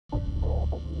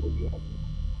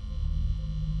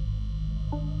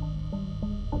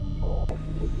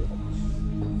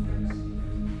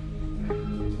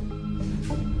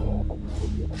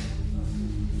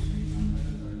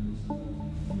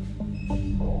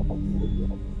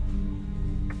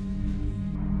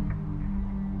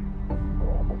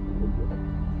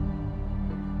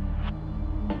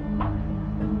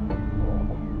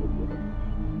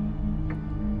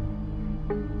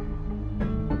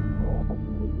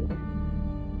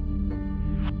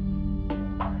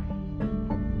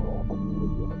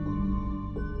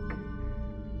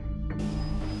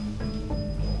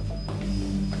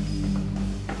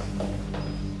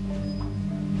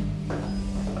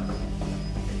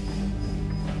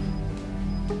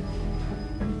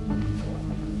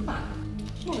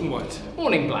White.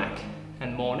 Morning, Black.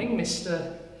 And morning,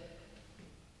 Mr.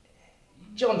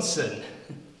 Johnson.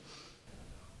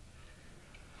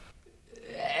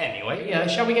 Anyway,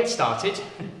 shall we get started?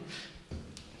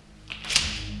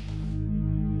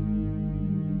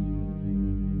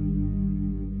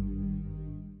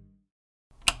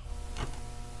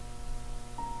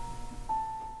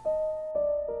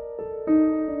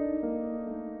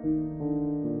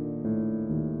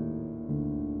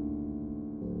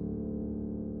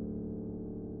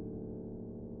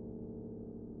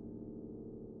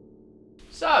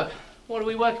 So, what are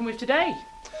we working with today?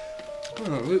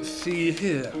 Well, let's see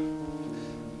here.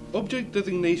 Object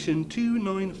designation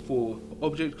 294.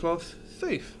 Object class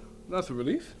safe. That's a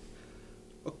relief.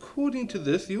 According to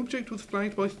this, the object was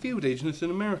flagged by field agents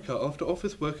in America after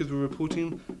office workers were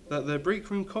reporting that their break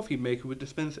room coffee maker would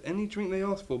dispense any drink they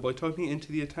asked for by typing it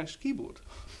into the attached keyboard.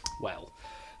 Well,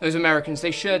 those Americans, they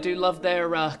sure do love their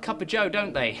cup of joe,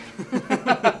 don't they?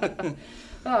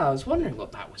 I was wondering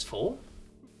what that was for.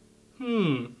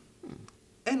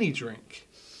 Any drink.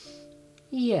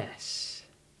 Yes.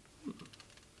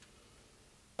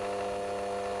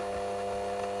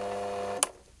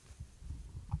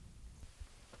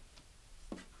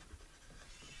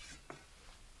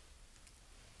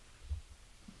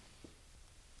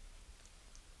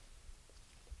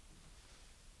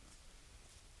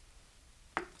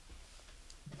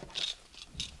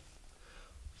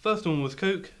 First one was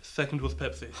Coke, second was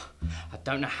Pepsi. I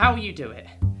don't know how you do it.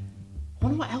 I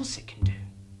wonder what else it can do.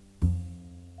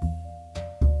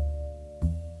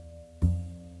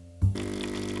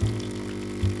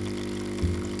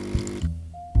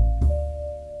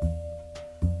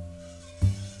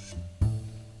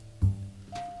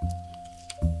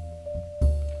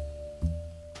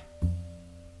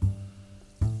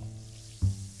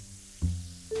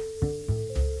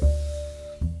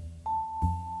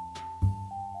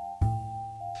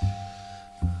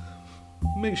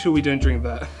 Make sure we don't drink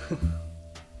that.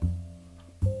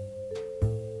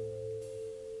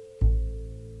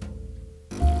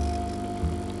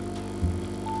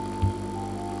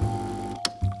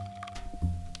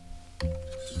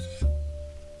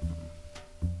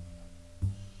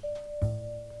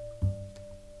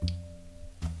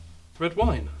 Red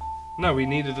wine. No, we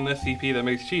needed an SCP that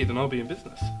makes cheese and I'll be in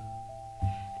business.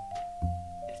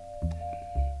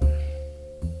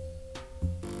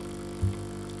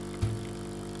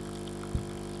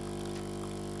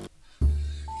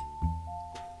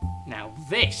 Now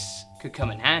this could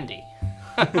come in handy.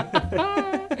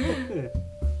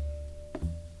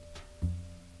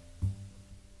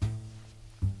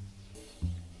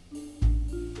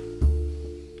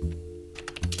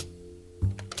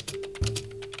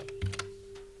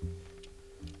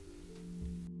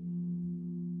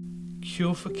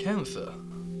 Cure for cancer.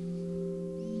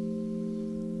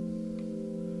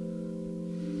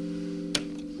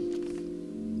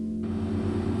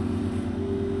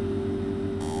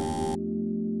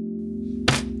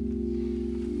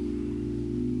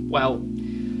 Well,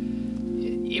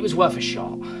 it was worth a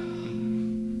shot.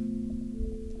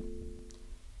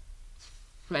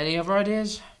 Any other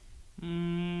ideas?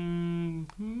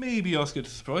 Maybe ask her to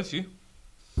surprise you.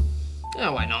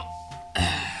 Oh, why not?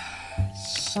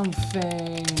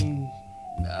 Something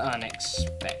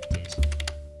unexpected.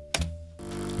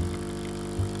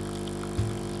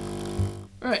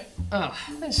 Right,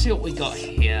 let's see what we got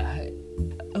here.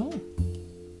 Oh.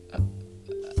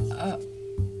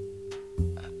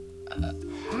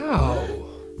 How?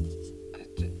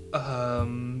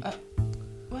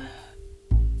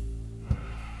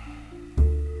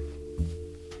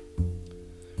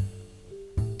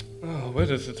 Oh, where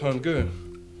does the time go?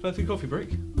 Fancy coffee break?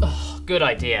 Oh, good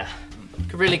idea.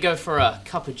 Could really go for a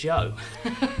cup of joe.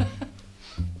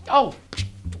 Oh,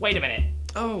 wait a minute.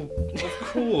 Oh, of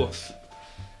course.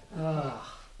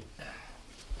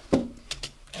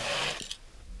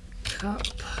 Cup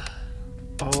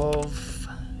of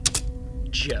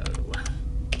Joe.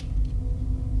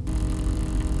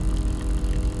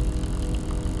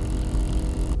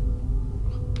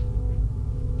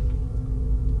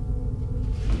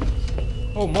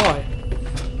 Oh my.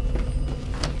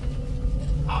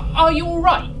 Are you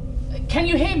alright? Can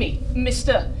you hear me,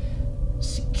 Mr.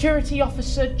 Security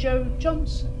Officer Joe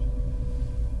Johnson?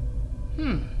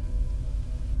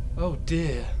 Oh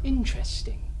dear.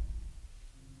 Interesting.